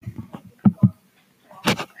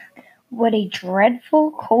what a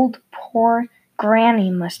dreadful cold poor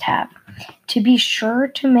Granny must have, to be sure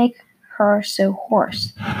to make her so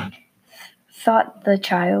hoarse, thought the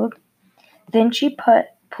child. Then she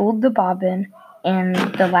pulled the bobbin, and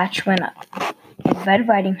the latch went up. Red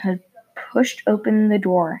Riding Hood pushed open the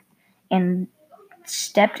door and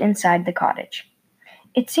stepped inside the cottage.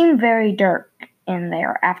 It seemed very dark in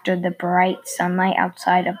there after the bright sunlight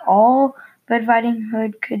outside. Of all Red Riding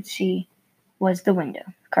Hood could see was the window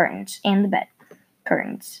curtains and the bed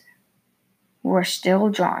curtains were still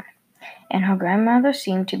drawn, and her grandmother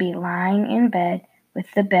seemed to be lying in bed with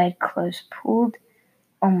the bedclothes pulled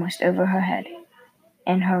almost over her head,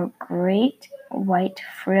 and her great white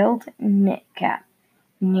frilled knit cap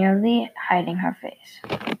nearly hiding her face.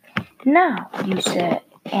 Now, you said,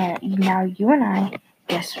 and now you and I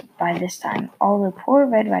guess by this time, although poor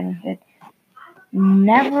Red Riding Hood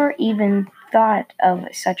never even thought of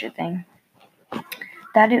such a thing,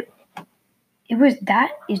 that it was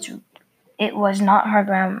not her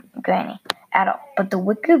Granny at all, but the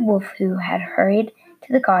wicked wolf who had hurried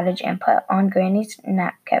to the cottage and put on Granny's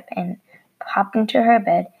nightcap and popped into her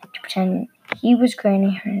bed to pretend he was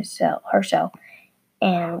Granny herself.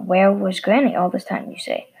 And where was Granny all this time, you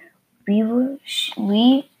say? We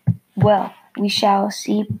shall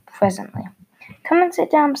see presently. Come and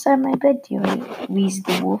sit down beside my bed, dearie, wheezed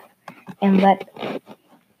the wolf, and let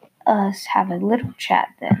us have a little chat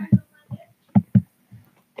then.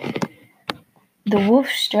 The wolf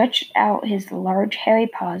stretched out his large hairy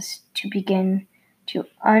paws to begin to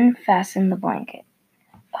unfasten the blanket.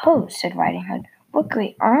 Oh, said Riding Hood, what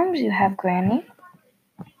great arms you have, Granny.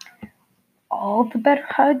 All the better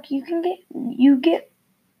hug you can get. You get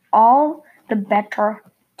all the better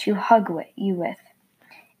to hug you with.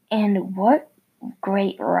 And what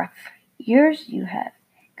great rough ears you have,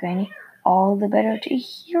 Granny. All the better to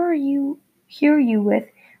hear you with,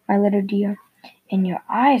 my little dear. And your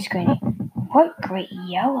eyes, Granny. What great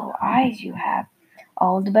yellow eyes you have.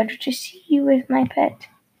 All the better to see you with, my pet,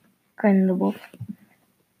 grinned the wolf.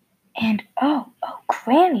 And oh,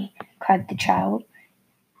 Granny, cried the child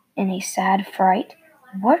in a sad fright.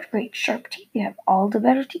 What great sharp teeth you have. All the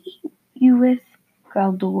better to eat you with,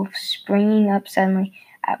 growled the wolf, springing up suddenly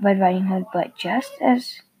at Red Riding Hood. But just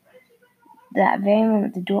as that very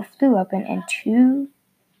moment the door flew open, and two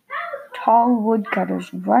tall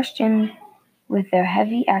woodcutters rushed in with their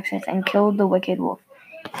heavy axes and killed the wicked wolf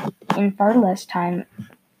in far less time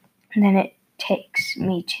than it takes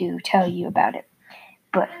me to tell you about it.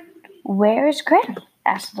 But where is Granny?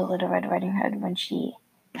 Asked the little Red Riding Hood when she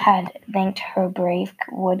had thanked her brave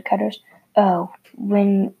woodcutters. Oh,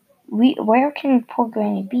 where can poor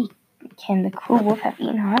Granny be? Can the cruel wolf have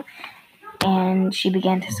eaten her up? And she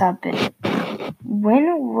began to sob bitterly.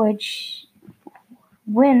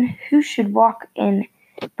 Who should walk in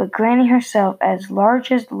but Granny herself, as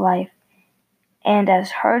large as life and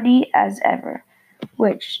as hearty as ever,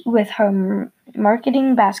 with her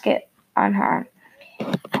marketing basket on her arm.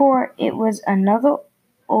 For it was another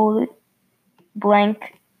old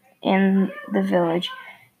blank in the village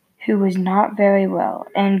who was not very well,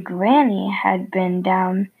 and Granny had been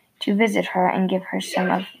down to visit her and give her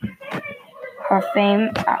some of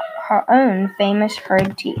her own famous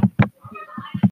herd tea.